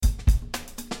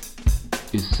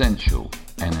Essential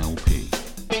NLP.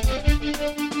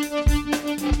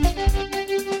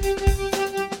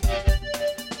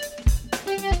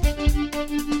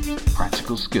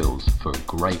 Practical skills for a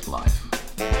great life.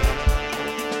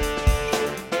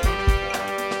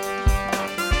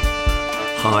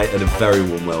 Hi, and a very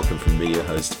warm welcome from me, your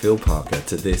host, Phil Parker,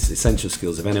 to this Essential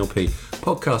Skills of NLP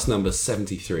podcast number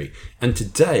 73. And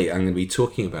today I'm going to be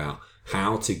talking about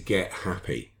how to get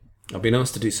happy. I've been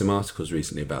asked to do some articles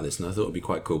recently about this, and I thought it would be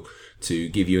quite cool to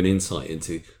give you an insight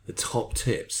into the top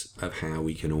tips of how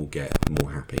we can all get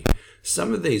more happy.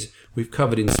 Some of these we've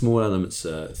covered in small elements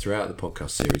throughout the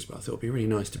podcast series, but I thought it would be really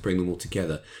nice to bring them all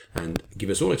together and give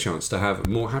us all a chance to have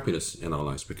more happiness in our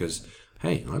lives, because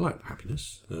hey, I like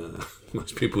happiness.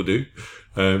 Most people do.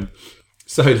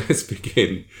 So let's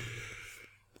begin.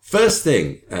 First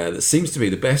thing that seems to be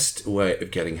the best way of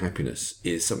getting happiness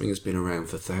is something that's been around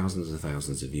for thousands and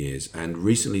thousands of years. And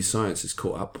recently science has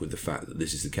caught up with the fact that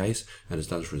this is the case and has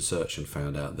done some research and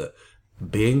found out that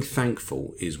being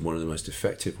thankful is one of the most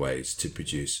effective ways to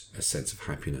produce a sense of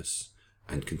happiness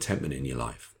and contentment in your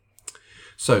life.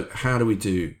 So how do we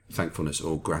do thankfulness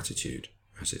or gratitude,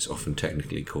 as it's often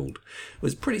technically called?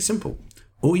 Well, it's pretty simple.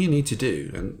 All you need to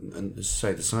do, and as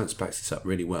I say, the science backs this up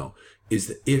really well, is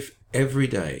that if every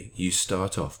day you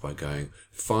start off by going,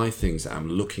 5 things that I'm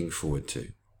looking forward to.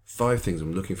 5 things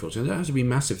I'm looking forward to. And it doesn't have to be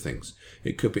massive things.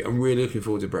 It could be, I'm really looking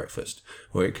forward to breakfast.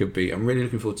 Or it could be, I'm really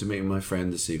looking forward to meeting my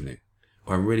friend this evening.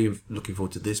 Or I'm really looking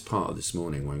forward to this part of this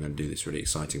morning where I'm going to do this really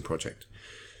exciting project.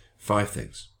 5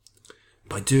 things.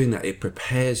 By doing that, it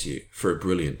prepares you for a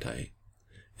brilliant day.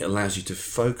 It allows you to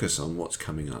focus on what's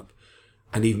coming up.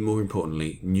 And even more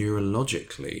importantly,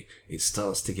 neurologically, it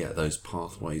starts to get those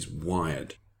pathways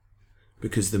wired.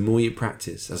 Because the more you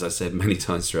practice, as I said many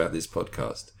times throughout this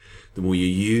podcast, the more you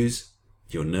use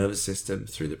your nervous system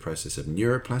through the process of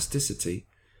neuroplasticity,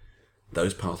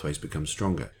 those pathways become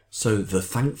stronger. So the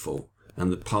thankful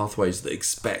and the pathways that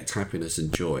expect happiness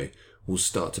and joy will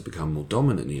start to become more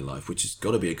dominant in your life, which has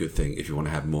got to be a good thing if you want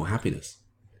to have more happiness.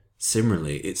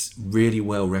 Similarly, it's really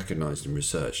well recognized and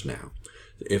researched now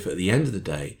that if at the end of the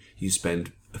day you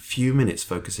spend a few minutes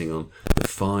focusing on the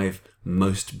 5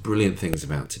 most brilliant things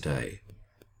about today,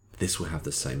 this will have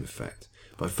the same effect.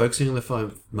 By focusing on the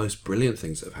 5 most brilliant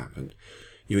things that have happened,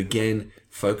 you again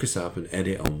focus up and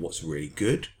edit on what's really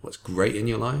good, what's great in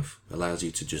your life, allows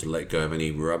you to just let go of any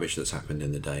rubbish that's happened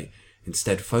in the day.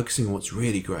 Instead, focusing on what's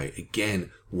really great, again,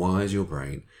 wires your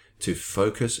brain to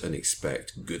focus and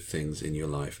expect good things in your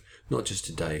life, not just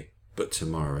today, but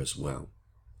tomorrow as well.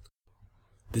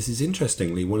 This is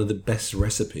interestingly one of the best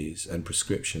recipes and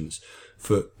prescriptions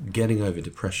for getting over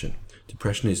depression.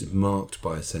 Depression is marked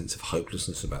by a sense of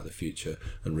hopelessness about the future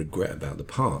and regret about the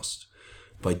past.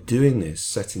 By doing this,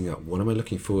 setting up what am I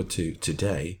looking forward to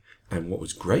today and what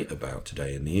was great about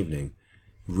today in the evening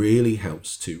really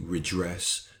helps to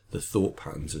redress the thought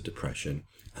patterns of depression,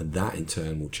 and that in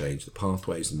turn will change the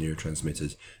pathways and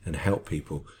neurotransmitters and help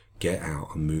people get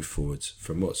out and move forwards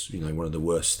from what's one of the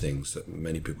worst things that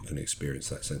many people can experience,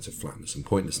 that sense of flatness and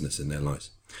pointlessness in their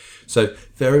lives. So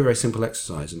very, very simple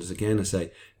exercise. And as again I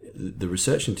say, the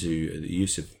research into the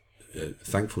use of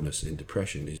thankfulness in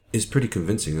depression is pretty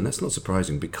convincing, and that's not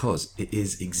surprising because it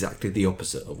is exactly the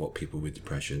opposite of what people with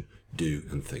depression do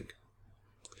and think.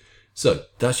 So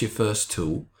that's your first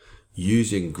tool,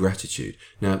 using gratitude.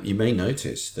 Now you may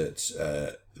notice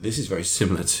that this is very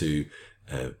similar to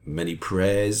many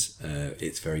prayers.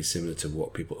 It's very similar to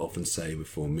what people often say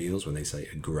before meals when they say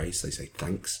a grace. They say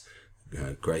thanks.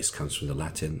 Grace comes from the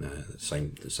Latin,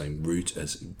 the same root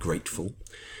as grateful.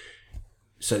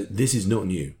 So this is not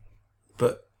new.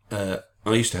 But I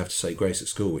used to have to say grace at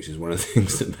school, which is one of the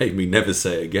things that made me never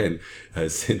say it again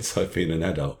since I've been an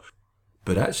adult.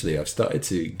 But actually, I've started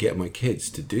to get my kids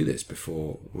to do this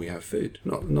before we have food.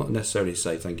 Not necessarily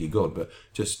say thank you God, but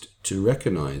just to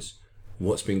recognise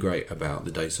what's been great about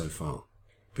the day so far.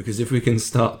 Because if we can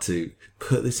start to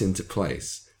put this into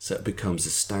place so it becomes a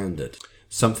standard,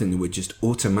 something that we're just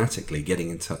automatically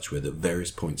getting in touch with at various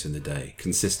points in the day,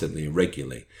 consistently and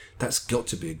regularly, that's got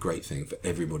to be a great thing for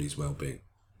everybody's well-being.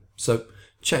 So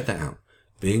check that out.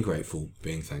 Being grateful,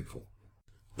 being thankful.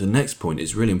 The next point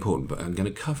is really important, but I'm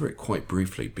going to cover it quite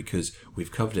briefly because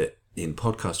we've covered it in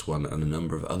podcast 1 and a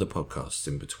number of other podcasts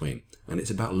in between. And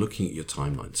it's about looking at your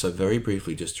timeline. So very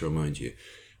briefly, just to remind you,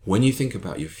 when you think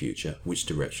about your future, which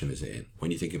direction is it in?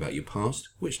 When you think about your past,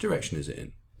 which direction is it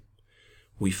in?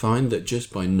 We find that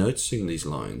just by noticing these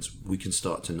lines, we can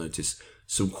start to notice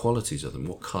some qualities of them.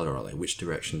 What color are they? Which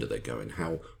direction do they go in?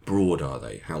 How broad are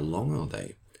they? How long are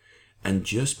they? And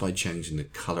just by changing the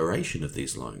coloration of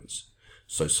these lines,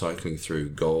 So cycling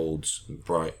through golds, and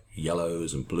bright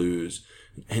yellows and blues,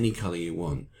 and any colour you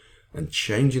want, and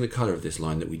changing the colour of this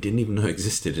line that we didn't even know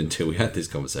existed until we had this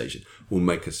conversation will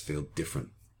make us feel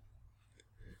different.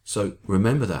 So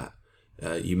remember that.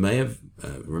 You may have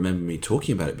remembered me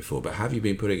talking about it before, but have you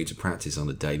been putting it into practice on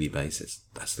a daily basis?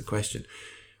 That's the question.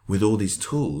 With all these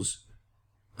tools,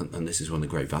 and this is one of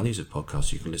the great values of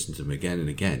podcasts, you can listen to them again and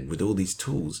again. With all these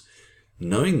tools,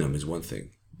 knowing them is one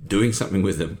thing. Doing something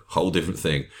with them, whole different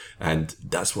thing. And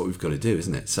that's what we've got to do,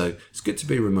 isn't it? So it's good to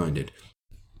be reminded.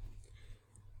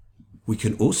 We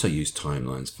can also use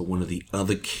timelines for one of the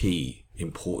other key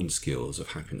important skills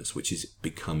of happiness, which is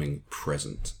becoming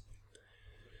present.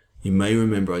 You may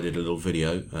remember I did a little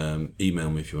video, email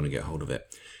me if you want to get hold of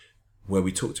it, where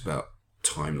we talked about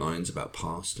timelines, about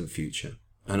past and future,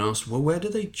 and asked, well, where do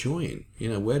they join?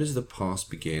 Where does the past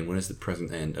begin? Where does the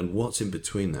present end? And what's in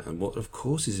between that? And what, of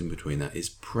course, is in between that is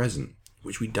present,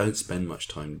 which we don't spend much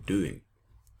time doing.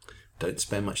 Don't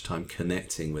spend much time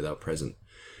connecting with our present.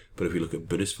 But if we look at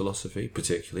Buddhist philosophy,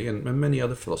 particularly, and many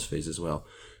other philosophies as well,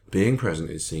 being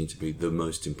present is seen to be the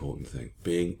most important thing.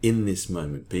 Being in this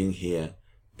moment, being here,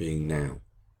 being now.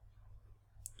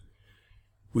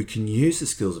 We can use the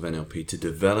skills of NLP to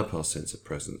develop our sense of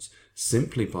presence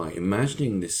simply by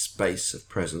imagining this space of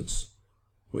presence,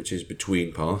 which is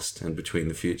between past and between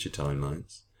the future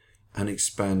timelines, and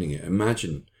expanding it.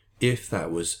 Imagine if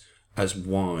that was as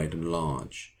wide and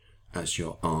large as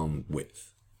your arm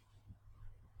width.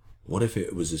 What if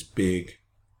it was as big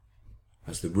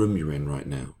as the room you're in right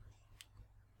now?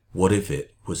 What if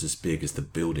it was as big as the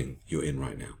building you're in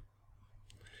right now?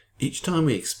 Each time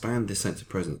we expand this sense of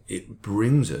presence, it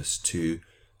brings us to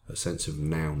a sense of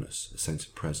nowness, a sense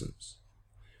of presence.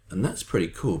 And that's pretty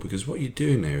cool, because what you're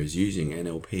doing there is using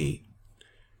NLP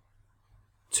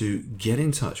to get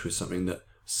in touch with something that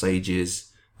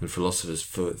sages and philosophers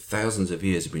for thousands of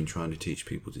years have been trying to teach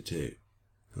people to do.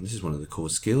 And this is one of the core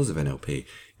skills of NLP,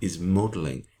 is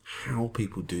modeling how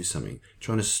people do something,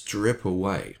 trying to strip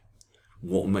away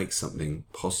what makes something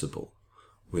possible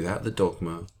without the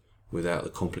dogma, without the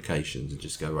complications, and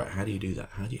just go, right, how do you do that?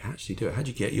 How do you actually do it? How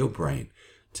do you get your brain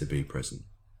to be present?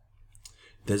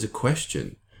 There's a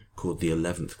question called the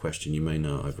 11th question. You may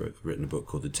know I've written a book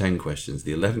called The 10 Questions.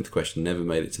 The 11th question never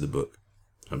made it to the book.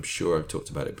 I'm sure I've talked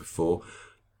about it before,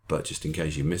 but just in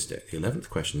case you missed it, the 11th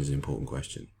question is an important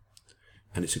question.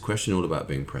 And it's a question all about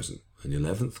being present. And the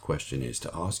 11th question is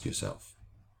to ask yourself,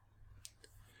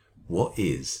 what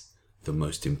is the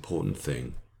most important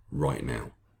thing right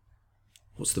now?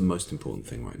 What's the most important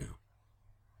thing right now?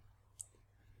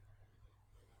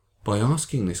 By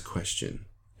asking this question,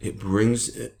 it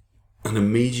brings an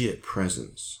immediate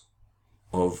presence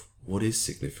of what is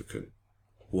significant,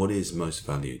 what is most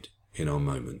valued in our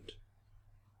moment.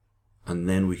 And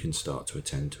then we can start to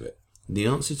attend to it. The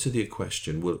answer to the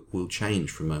question will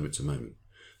change from moment to moment.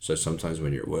 So sometimes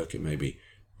when you're at work, it may be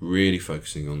really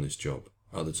focusing on this job.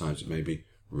 Other times it may be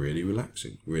really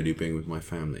relaxing, really being with my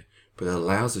family. But it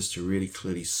allows us to really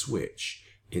clearly switch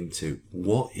into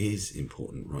what is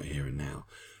important right here and now,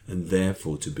 and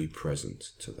therefore to be present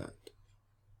to that.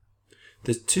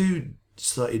 There's two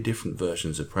slightly different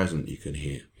versions of present you can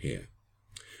hear here.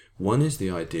 One is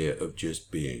the idea of just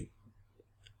being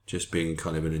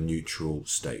kind of in a neutral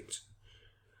state.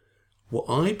 What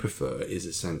I prefer is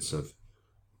a sense of,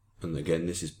 and again,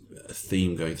 this is a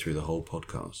theme going through the whole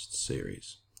podcast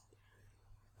series,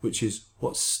 which is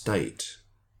what state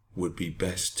would be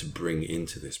best to bring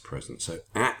into this present. So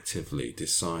actively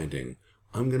deciding,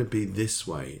 I'm going to be this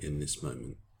way in this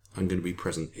moment. I'm going to be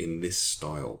present in this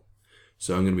style.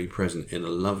 So I'm going to be present in a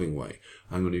loving way.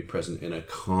 I'm going to be present in a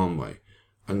calm way.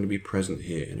 I'm going to be present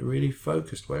here in a really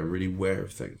focused way. I'm really aware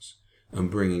of things. I'm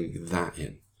bringing that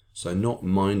in. So not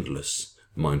mindless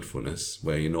mindfulness,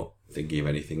 where you're not thinking of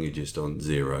anything, you're just on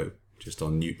zero, just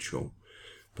on neutral,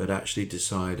 but actually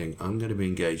deciding, I'm going to be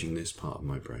engaging this part of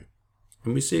my brain.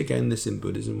 And we see again this in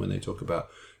Buddhism when they talk about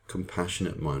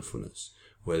compassionate mindfulness,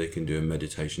 where they can do a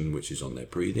meditation which is on their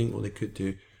breathing, or they could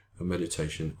do a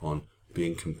meditation on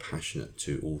being compassionate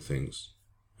to all things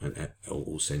and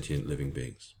all sentient living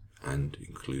beings, and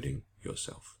including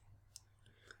yourself.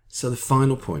 So the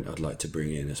final point I'd like to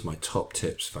bring in as my top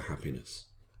tips for happiness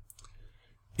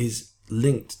is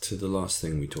linked to the last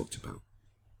thing we talked about.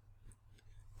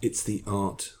 It's the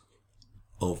art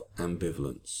of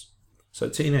ambivalence. So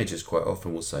teenagers quite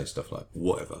often will say stuff like,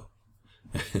 whatever.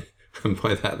 And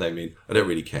by that they mean, I don't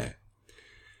really care.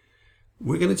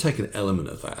 We're going to take an element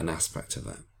of that, an aspect of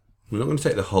that. We're not going to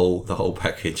take the whole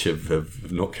package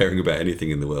of not caring about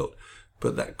anything in the world.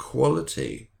 But that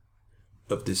quality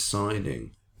of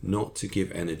deciding not to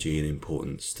give energy and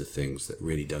importance to things that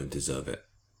really don't deserve it.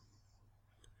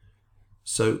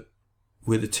 So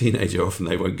with a teenager, often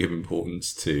they won't give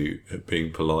importance to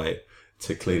being polite,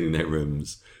 to cleaning their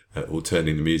rooms, or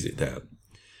turning the music down.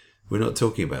 We're not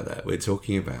talking about that. We're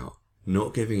talking about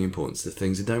not giving importance to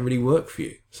things that don't really work for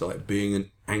you. It's like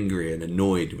being angry and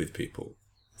annoyed with people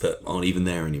that aren't even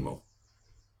there anymore.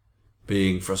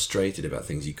 Being frustrated about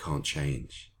things you can't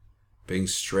change. Being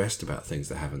stressed about things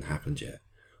that haven't happened yet.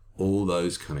 All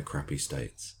those kind of crappy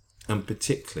states. And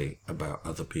particularly about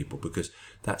other people, because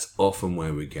that's often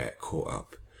where we get caught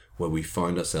up, where we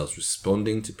find ourselves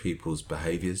responding to people's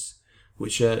behaviours,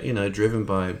 which are, driven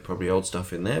by probably old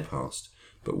stuff in their past,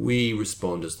 but we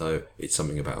respond as though it's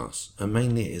something about us. And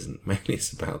mainly it isn't. Mainly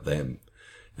it's about them.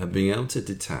 And being able to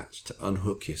detach, to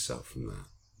unhook yourself from that.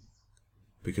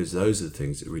 Because those are the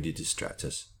things that really distract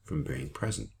us from being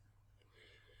present.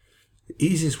 The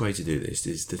easiest way to do this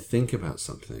is to think about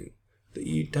something that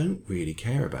you don't really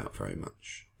care about very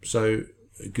much. So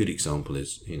a good example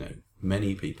is,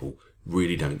 many people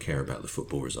really don't care about the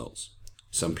football results.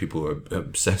 Some people are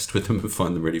obsessed with them and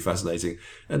find them really fascinating,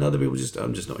 and other people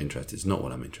I'm just not interested. It's not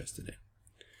what I'm interested in.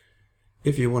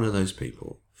 If you're one of those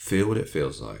people, feel what it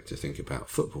feels like to think about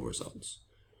football results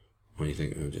when you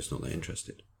think, I'm just not that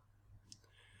interested.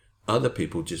 Other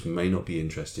people just may not be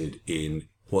interested in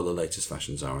what the latest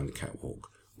fashions are on the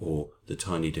catwalk, or the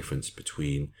tiny difference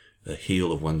between the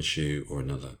heel of one shoe or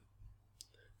another.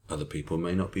 Other people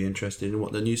may not be interested in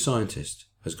what the New Scientist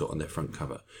has got on their front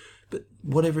cover. But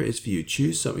whatever it is for you,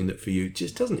 choose something that for you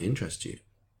just doesn't interest you.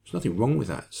 There's nothing wrong with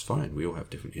that. It's fine. We all have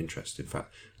different interests. In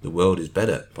fact, the world is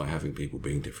better by having people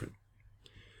being different.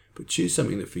 But choose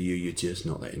something that for you, you're just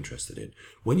not that interested in.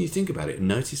 When you think about it,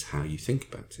 notice how you think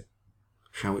about it,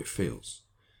 how it feels.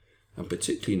 And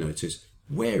particularly notice,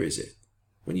 where is it?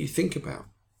 When you think about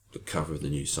the cover of the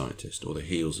New Scientist, or the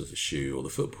heels of the shoe, or the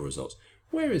football results,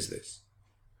 where is this?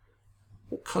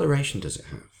 What coloration does it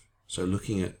have? So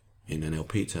looking at, in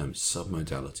NLP terms,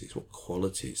 submodalities, what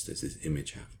qualities does this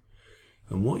image have?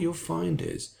 And what you'll find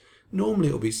is, normally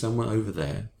it'll be somewhere over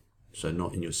there, so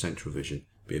not in your central vision,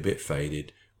 be a bit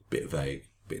faded, a bit vague,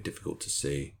 a bit difficult to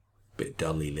see, a bit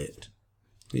dully lit.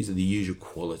 These are the usual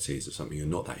qualities of something you're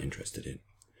not that interested in.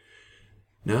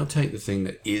 Now take the thing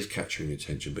that is capturing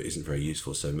attention but isn't very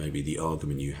useful, so maybe the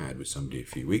argument you had with somebody a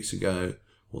few weeks ago,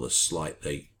 or the slight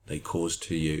they caused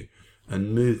to you,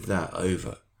 and move that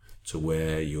over to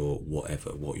where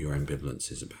what your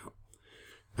ambivalence is about.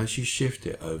 As you shift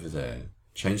it over there,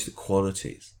 change the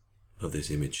qualities of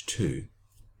this image too,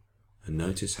 and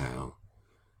notice how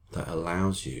that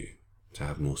allows you to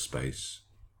have more space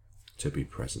to be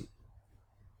present.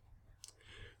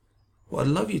 What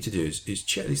I'd love you to do is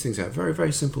check these things out. Very,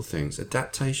 very simple things.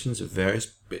 Adaptations of various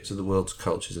bits of the world's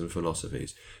cultures and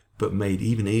philosophies, but made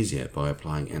even easier by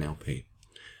applying NLP.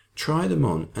 Try them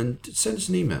on and send us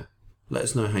an email. Let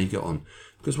us know how you get on.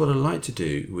 Because what I'd like to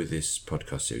do with this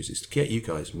podcast series is to get you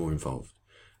guys more involved.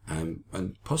 And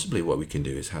possibly what we can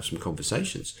do is have some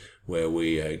conversations where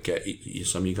we get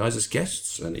some of you guys as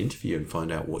guests and interview and find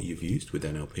out what you've used with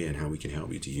NLP and how we can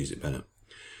help you to use it better.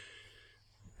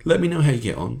 Let me know how you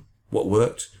get on, what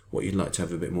worked, what you'd like to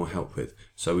have a bit more help with,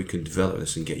 so we can develop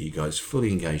this and get you guys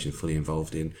fully engaged and fully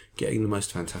involved in getting the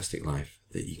most fantastic life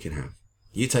that you can have.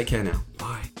 You take care now.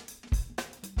 Bye.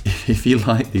 If you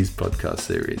like these podcast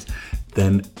series,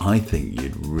 then I think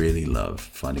you'd really love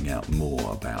finding out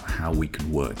more about how we could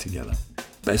work together.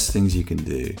 Best things you can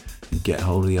do, and get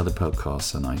hold of the other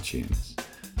podcasts on iTunes,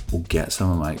 or get some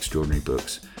of my extraordinary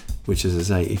books, which, as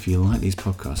I say, if you like these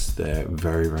podcasts, they're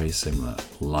very, very similar,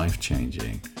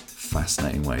 life-changing,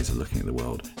 fascinating ways of looking at the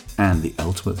world. And the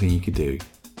ultimate thing you could do,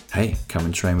 hey, come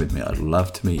and train with me. I'd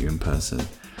love to meet you in person.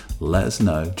 Let us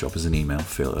know, drop us an email,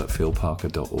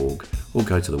 phil@philparker.org, or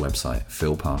go to the website,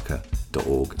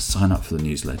 philparker.org, sign up for the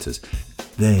newsletters.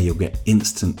 There you'll get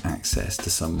instant access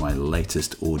to some of my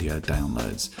latest audio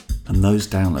downloads. And those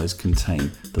downloads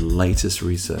contain the latest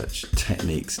research,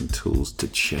 techniques and tools to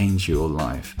change your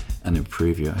life and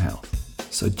improve your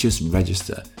health. So just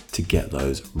register to get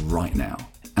those right now.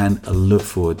 And I look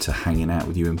forward to hanging out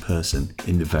with you in person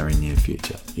in the very near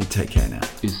future. You take care now.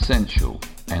 Essential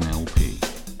NLP.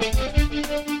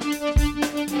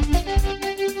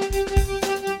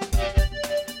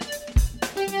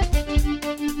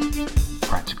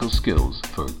 Practical skills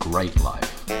for a great life.